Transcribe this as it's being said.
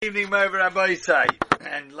Evening, Mover Rabbi Say.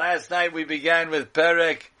 And last night we began with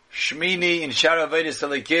Perek Shmini in Shara Avodas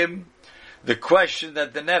Elikim, the question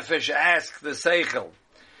that the Nefesh asked the Seichel,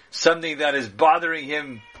 something that is bothering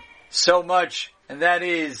him so much, and that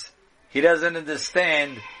is, he doesn't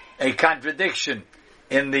understand a contradiction.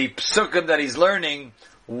 In the psukim that he's learning,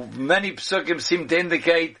 many psukim seem to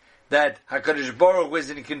indicate that HaKadosh Baruch Hu is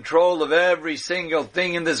in control of every single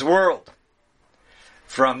thing in this world.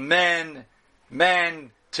 From man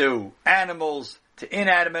to animals, to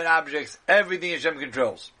inanimate objects, everything Hashem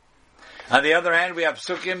controls. On the other hand, we have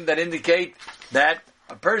psukim that indicate that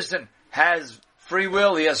a person has free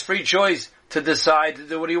will, he has free choice to decide to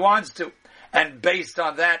do what he wants to. And based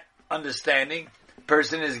on that understanding, a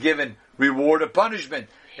person is given reward or punishment.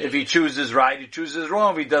 If he chooses right, he chooses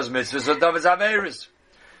wrong. If he does mitzvahs or does averis.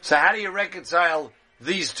 So how do you reconcile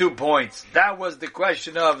these 2 points? That was the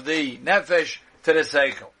question of the Nefesh to the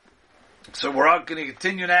Seichel. So we're all going to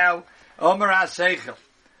continue now. Omer HaSeichel.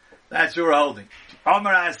 That's what we're holding.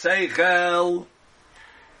 Omer HaSeichel.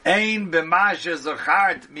 Ein b'mashe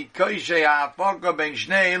zochart mikoishe ha'afoko ben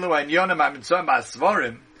shnei elu ha'inyonim ha'mitzvah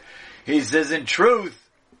ha'svorim. He says, in truth,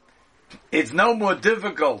 it's no more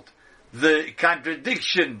difficult. The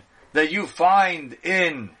contradiction that you find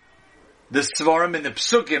in the Svarim, in the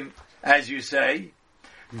Psukim, as you say,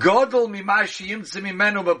 Godol mimashi yimtze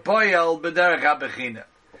mimenu b'poyel b'derech ha'bechina.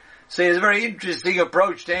 So he has a very interesting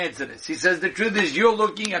approach to answer this. He says the truth is you're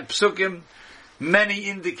looking at Psukim, many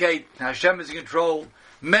indicate Hashem is in control,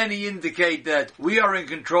 many indicate that we are in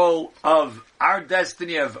control of our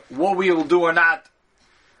destiny, of what we will do or not.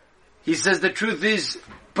 He says the truth is,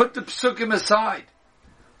 put the Psukim aside.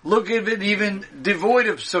 Look at it even devoid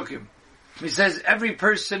of Psukim. He says every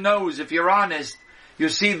person knows, if you're honest, you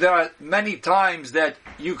see there are many times that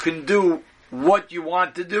you can do what you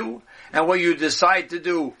want to do, and what you decide to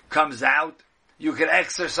do comes out. You can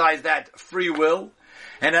exercise that free will.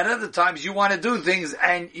 And at other times you want to do things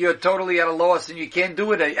and you're totally at a loss and you can't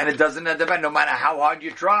do it, and it doesn't depend no matter how hard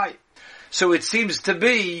you try. So it seems to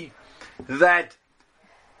be that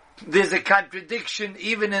there's a contradiction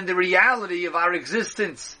even in the reality of our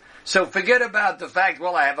existence. So forget about the fact,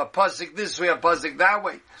 well, I have a pasuk this way, a pasuk that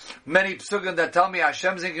way. Many psukim that tell me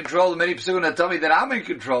Hashem's in control, many psukim that tell me that I'm in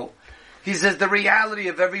control. He says the reality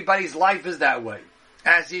of everybody's life is that way,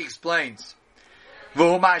 as he explains.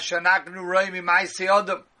 What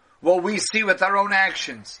we see with our own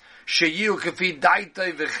actions. Many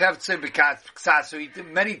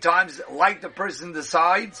times, like the person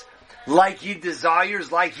decides, like he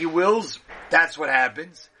desires, like he wills, that's what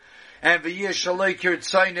happens. And at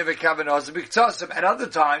other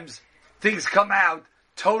times, things come out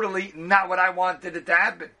totally not what I wanted it to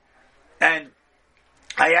happen. And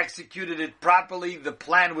I executed it properly, the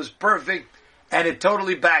plan was perfect, and it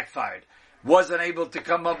totally backfired. Wasn't able to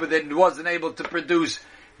come up with it, wasn't able to produce,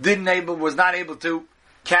 was not able to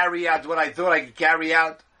carry out what I thought I could carry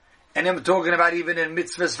out. And I'm talking about even in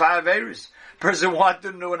mitzvahs for averis. Person wanted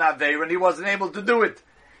to do an aveir and he wasn't able to do it.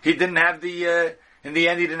 He didn't have in the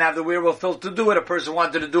end he didn't have the wherewithal to do it. A person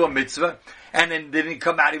wanted to do a mitzvah and then didn't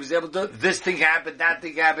come out. He was able to, this thing happened, that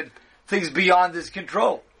thing happened, things beyond his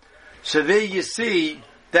control. So there you see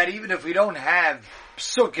that even if we don't have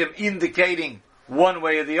psukim indicating one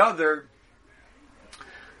way or the other,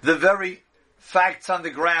 the very facts on the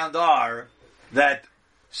ground are that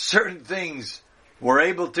certain things we're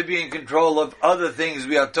able to be in control of, other things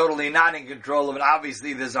we are totally not in control of, and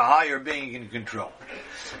obviously there's a higher being in control.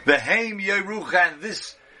 V'heim yerucha, and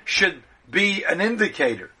this should be an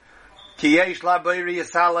indicator. Ki yesh la'bayri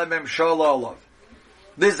yasalem em shololov.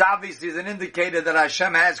 This obviously is an indicator that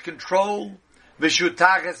Hashem has control,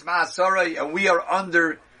 v'shutaches ma'asarai, and we are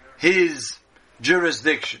under His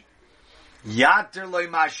jurisdiction. Yater loy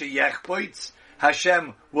mashe yechpoitz,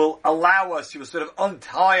 Hashem will allow us, He will sort of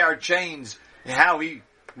untie our chains how He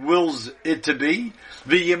wills it to be.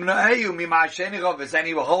 V'yimno'eyu mimashe nichovis, and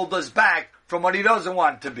He will hold us back from what He doesn't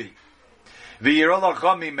want to be.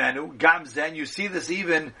 V'yirolachom mimenu, gamzen, you see this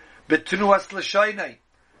even betnuas l'shaynei.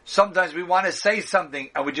 Sometimes we want to say something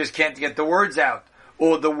and we just can't get the words out,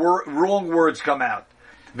 or the wrong words come out.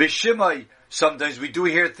 V'shimai, sometimes we do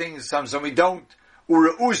hear things, sometimes we don't.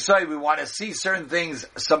 Ure'usai, we want to see certain things,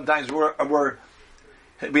 sometimes we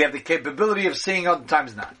have the capability of seeing, other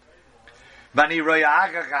times not. And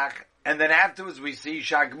then afterwards we see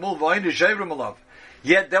shagmul v'oinu shevrim.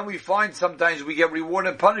 Yet then we find sometimes we get reward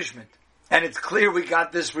and punishment. And it's clear we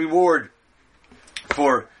got this reward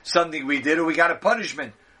for something we did, or we got a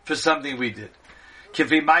punishment for something we did. Where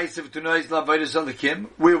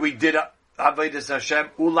we did Avodas Hashem,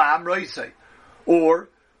 or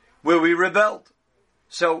where we rebelled.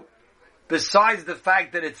 So besides the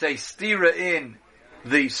fact that it's a stira in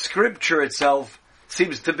the scripture itself,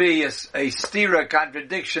 seems to be a stira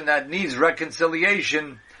contradiction that needs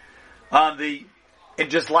reconciliation in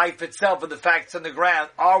just life itself and the facts on the ground.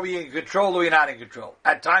 Are we in control or are we not in control?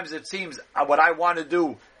 At times it seems what I want to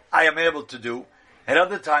do, I am able to do. At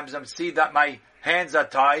other times I see that my hands are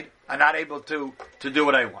tied, I'm not able to do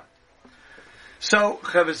what I want. So,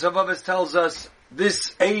 Chovos HaLevavos tells us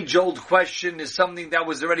this age-old question is something that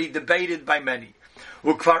was already debated by many.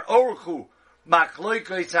 Ukvar orchu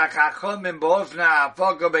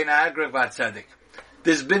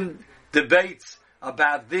there's been debates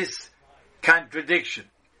about this contradiction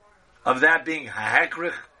of that being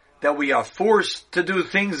hakrich, that we are forced to do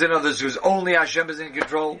things in others whose only Hashem is in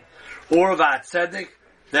control, or vatzedik,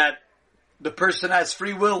 that the person has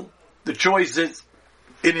free will, the choice is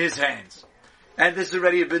in his hands. And this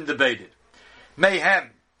already has been debated.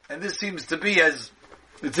 Mayhem, and this seems to be, as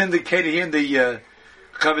it's indicated here in the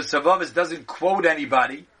Chovos HaLevavos doesn't quote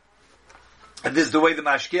anybody, and this is the way the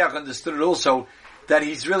Mashgiach understood it also, that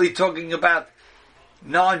he's really talking about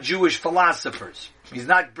non-Jewish philosophers. He's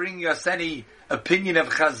not bringing us any opinion of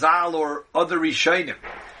Chazal or other Rishonim.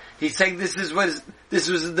 He's saying this was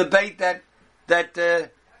a debate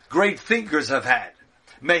that great thinkers have had.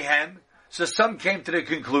 Mayhem. So some came to the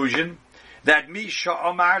conclusion that Misha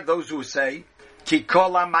Omar, those who say, Ki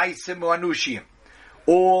kol ha'maisim anushim,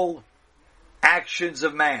 all actions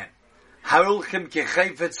of man, Ha'ulchim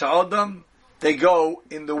kechayfetz ha'adam, they go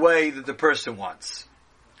in the way that the person wants.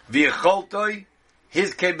 V'yecholtoi,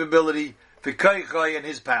 his capability, v'koichoi, and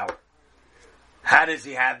his power. How does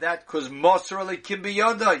he have that? Because Mosar Elikim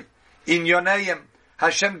b'yodoi, in Yoneim,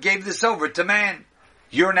 Hashem gave this over to man.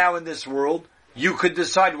 You're now in this world, you could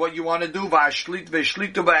decide what you want to do, v'ashlit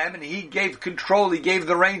v'shlitu b'hem, and he gave control, he gave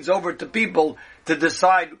the reins over to people to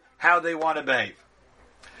decide how they want to behave.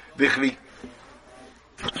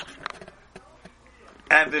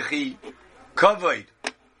 And v'chi kavod,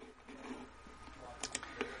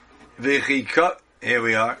 here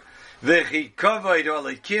we are, v'chi kavod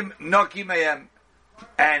Elikim noki mehem,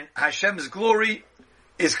 and Hashem's glory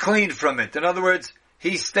is cleaned from it. In other words,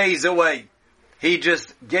 he stays away. He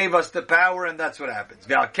just gave us the power, and that's what happens.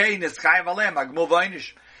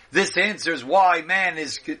 This answers why man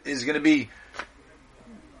is going to be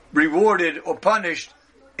rewarded or punished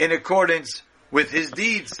in accordance with his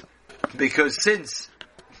deeds. Because since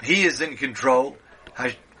he is in control,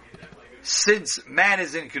 since man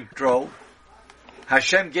is in control,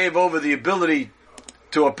 Hashem gave over the ability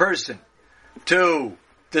to a person to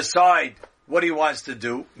decide what he wants to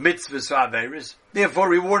do, mitzvahs or averos. Therefore,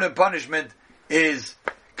 reward and punishment is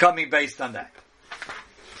coming based on that.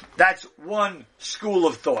 That's one school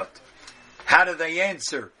of thought. How do they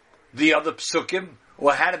answer the other psukim?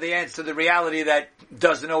 Or how do they answer the reality that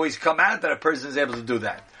doesn't always come out, that a person is able to do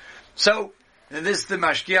that? So, in this, the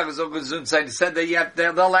Mashgiach said that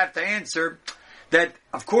they'll have to answer that,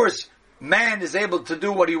 of course, man is able to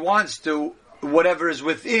do what he wants to, whatever is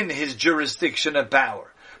within his jurisdiction and power.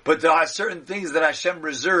 But there are certain things that Hashem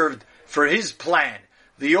reserved for his plan,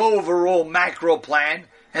 the overall macro plan,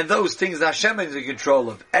 and those things Hashem is in control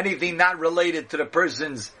of. Anything not related to the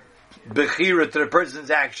person's bechira, to the person's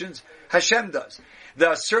actions, Hashem does. There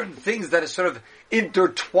are certain things that are sort of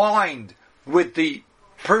intertwined with the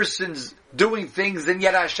person's doing things and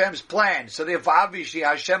yet Hashem's plan. So therefore, obviously,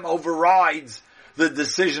 Hashem overrides the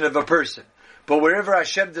decision of a person. But wherever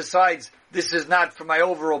Hashem decides, this is not for my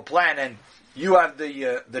overall plan, and you have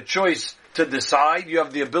the choice to decide, you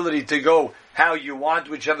have the ability to go how you want,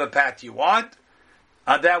 whichever path you want,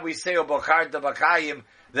 and that we say,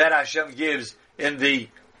 that Hashem gives in the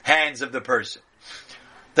hands of the person.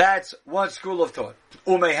 That's one school of thought.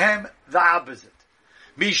 Umehem, the opposite.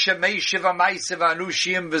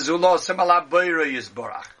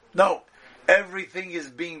 No, everything is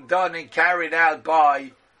being done and carried out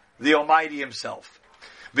by the Almighty Himself.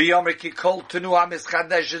 Everything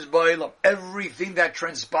that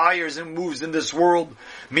transpires and moves in this world,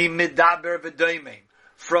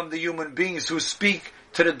 from the human beings who speak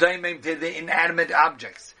to the daimim, to the inanimate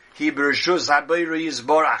objects.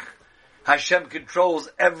 Hashem controls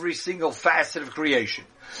every single facet of creation.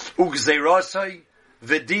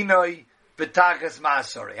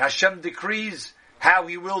 Hashem decrees how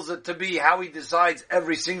He wills it to be, how He decides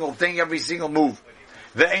every single thing, every single move.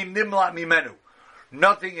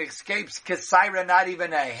 Nothing escapes, Kesaira, not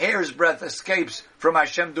even a hair's breadth escapes from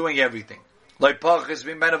Hashem doing everything. No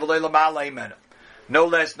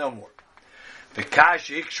less, no more.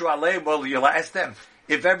 Well, you'll ask them,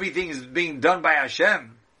 if everything is being done by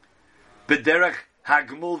Hashem,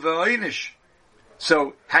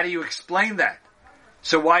 so how do you explain that?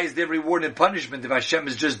 So why is there reward and punishment if Hashem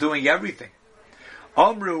is just doing everything?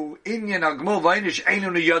 Amru inyan agmul vaynish einu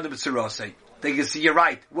niyadim tzirasei. They can see you're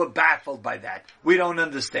right. We're baffled by that. We don't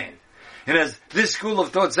understand. And as this school of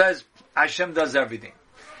thought says, Hashem does everything.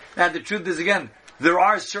 Now the truth is, again, there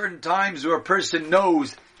are certain times where a person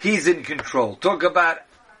knows he's in control. Talk about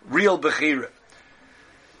real bechira.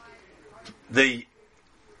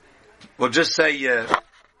 We'll just say,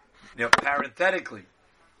 parenthetically,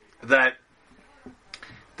 that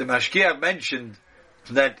the Mashkiach mentioned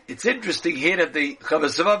that it's interesting here that the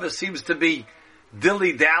Chavos Vavos seems to be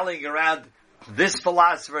dilly-dallying around. This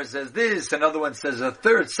philosopher says this, another one says a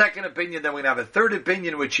second opinion, then we have a third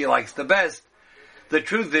opinion which he likes the best. The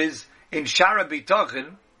truth is, in Shara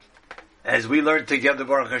B'Tochin, as we learned together,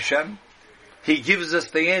 Baruch Hashem, he gives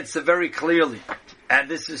us the answer very clearly. And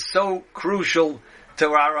this is so crucial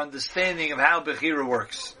to our understanding of how Bechira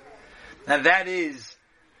works. And that is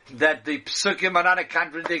that the Psukim are not a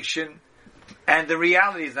contradiction, and the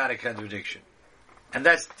reality is not a contradiction. And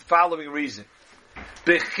that's the following reason.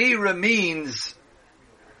 Bechira means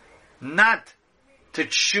not to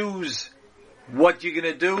choose what you're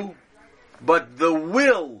going to do, but the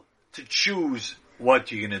will to choose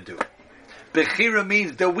what you're going to do. Bechira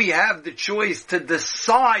means that we have the choice to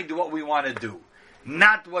decide what we want to do,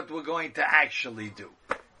 not what we're going to actually do.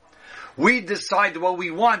 We decide what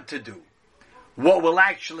we want to do. What will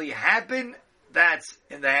actually happen, that's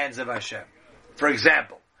in the hands of Hashem. For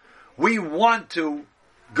example, we want to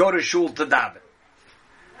go to shul to daven.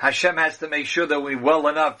 Hashem has to make sure that we're well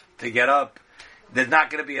enough to get up. There's not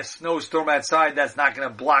going to be a snowstorm outside. That's not going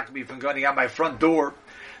to block me from going out my front door.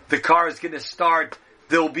 The car is going to start.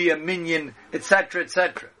 There'll be a minyan, etc.,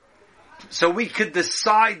 etc. So we could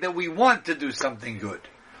decide that we want to do something good.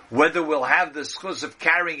 Whether we'll have the schus of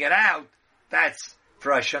carrying it out, that's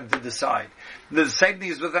for Hashem to decide. The same thing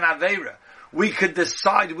is with an Aveira. We could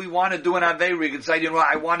decide we want to do an Aveira. We could say,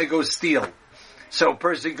 I want to go steal. So a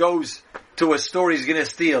person goes to a store, he's going to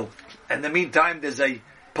steal. In the meantime, there's a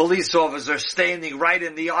police officer standing right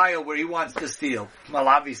in the aisle where he wants to steal. Well,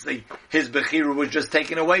 obviously, his Bechira was just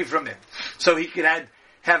taken away from him. So he could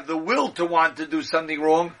have the will to want to do something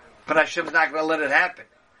wrong, but Hashem's not going to let it happen.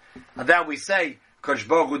 And that we say, Kosh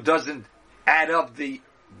Baruch Hu doesn't add up the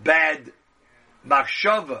bad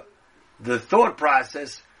machshava, the thought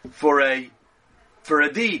process, for a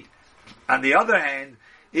deed. On the other hand,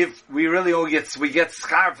 if we really we get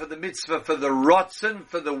schar for the mitzvah, for the rotzen,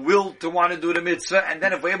 for the will to want to do the mitzvah, and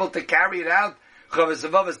then if we're able to carry it out, Chavos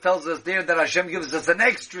Vavos tells us there that Hashem gives us an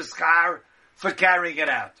extra schar for carrying it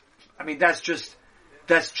out. I mean, that's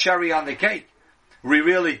cherry on the cake.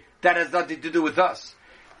 That has nothing to do with us.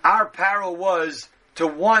 Our power was to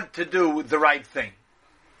want to do the right thing.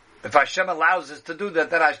 If Hashem allows us to do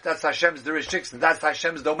that, that's Hashem's jurisdiction, that's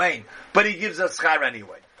Hashem's domain. But He gives us schar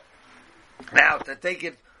anyway. Now, to take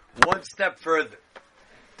it one step further,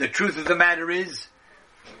 the truth of the matter is,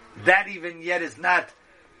 that even yet is not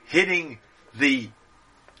hitting the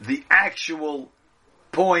actual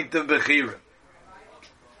point of Bechira.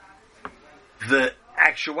 The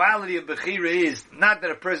actuality of Bechira is not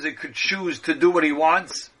that a person could choose to do what he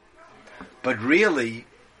wants, but really,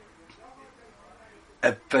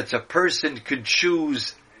 if a person could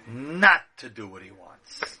choose not to do what he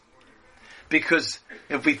wants. Because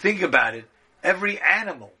if we think about it, every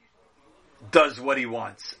animal does what he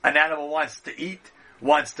wants. An animal wants to eat,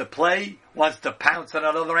 wants to play, wants to pounce on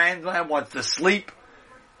another animal, wants to sleep.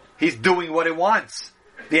 He's doing what he wants.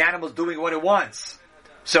 The animal's doing what it wants.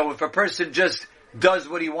 So if a person just does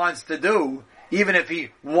what he wants to do, even if he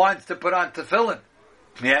wants to put on tefillin,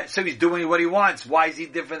 so he's doing what he wants. Why is he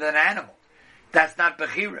different than an animal? That's not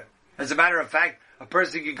Bechira. As a matter of fact, a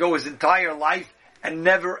person could go his entire life and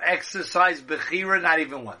never exercise Bechira, not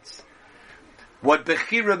even once. What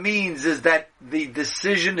Bechira means is that the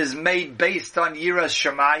decision is made based on Yiras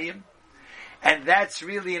Shamayim, and that's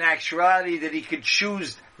really in actuality that he could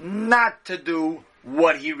choose not to do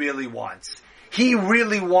what he really wants. He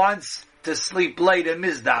really wants to sleep late and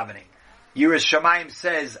miss davening. Yiras Shamayim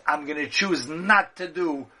says, I'm going to choose not to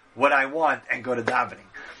do what I want and go to davening.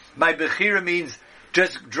 My Bechira means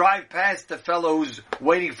just drive past the fellow who's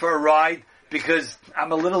waiting for a ride because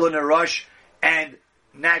I'm a little in a rush and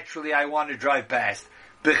naturally I want to drive past.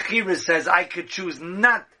 Bechira says I could choose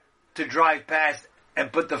not to drive past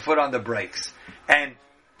and put the foot on the brakes. And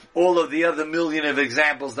all of the other million of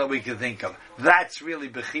examples that we can think of. That's really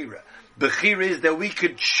Bechira. Bechira is that we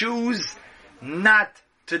could choose not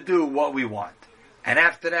to do what we want. And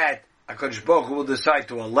after that, HaKadosh Baruch Hu will decide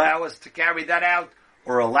to allow us to carry that out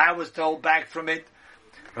or allow us to hold back from it.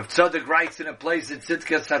 Rav Tzadok writes in a place in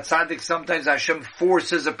Tzidkas HaTzadik, sometimes Hashem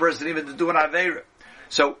forces a person even to do an Aveira.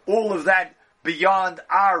 So all of that beyond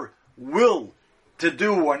our will to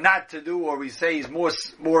do or not to do, or we say is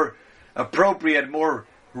more appropriate, more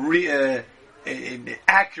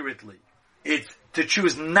accurately, it's to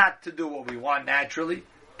choose not to do what we want naturally.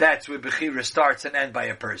 That's where Bechira starts and ends by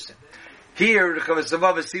a person. Here, the Chavos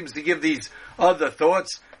Hamavos seems to give these other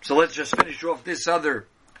thoughts. So let's just finish off this other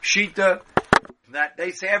Shita, that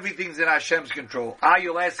they say everything's in Hashem's control.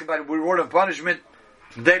 You'll ask about reward and punishment.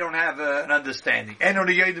 They don't have an understanding. We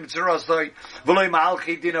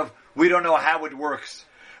don't know how it works.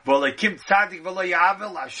 Hashem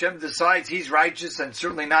decides He's righteous and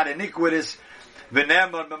certainly not iniquitous.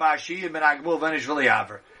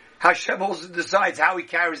 Hashem also decides how He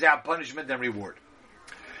carries out punishment and reward.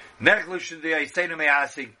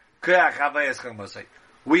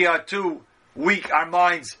 We are too weak, our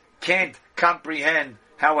minds can't comprehend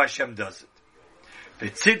how Hashem does it.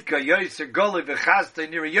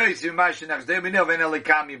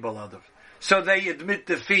 So they admit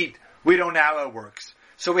defeat, we don't know how it works.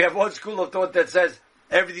 So we have one school of thought that says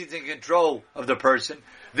everything's in control of the person.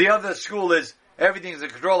 The other school is everything's in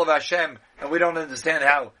control of Hashem and we don't understand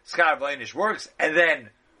how Schar V'Einish works. And then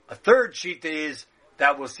a third shita is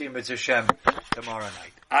that we'll see Mitzvah Hashem tomorrow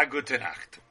night. A gute Nacht.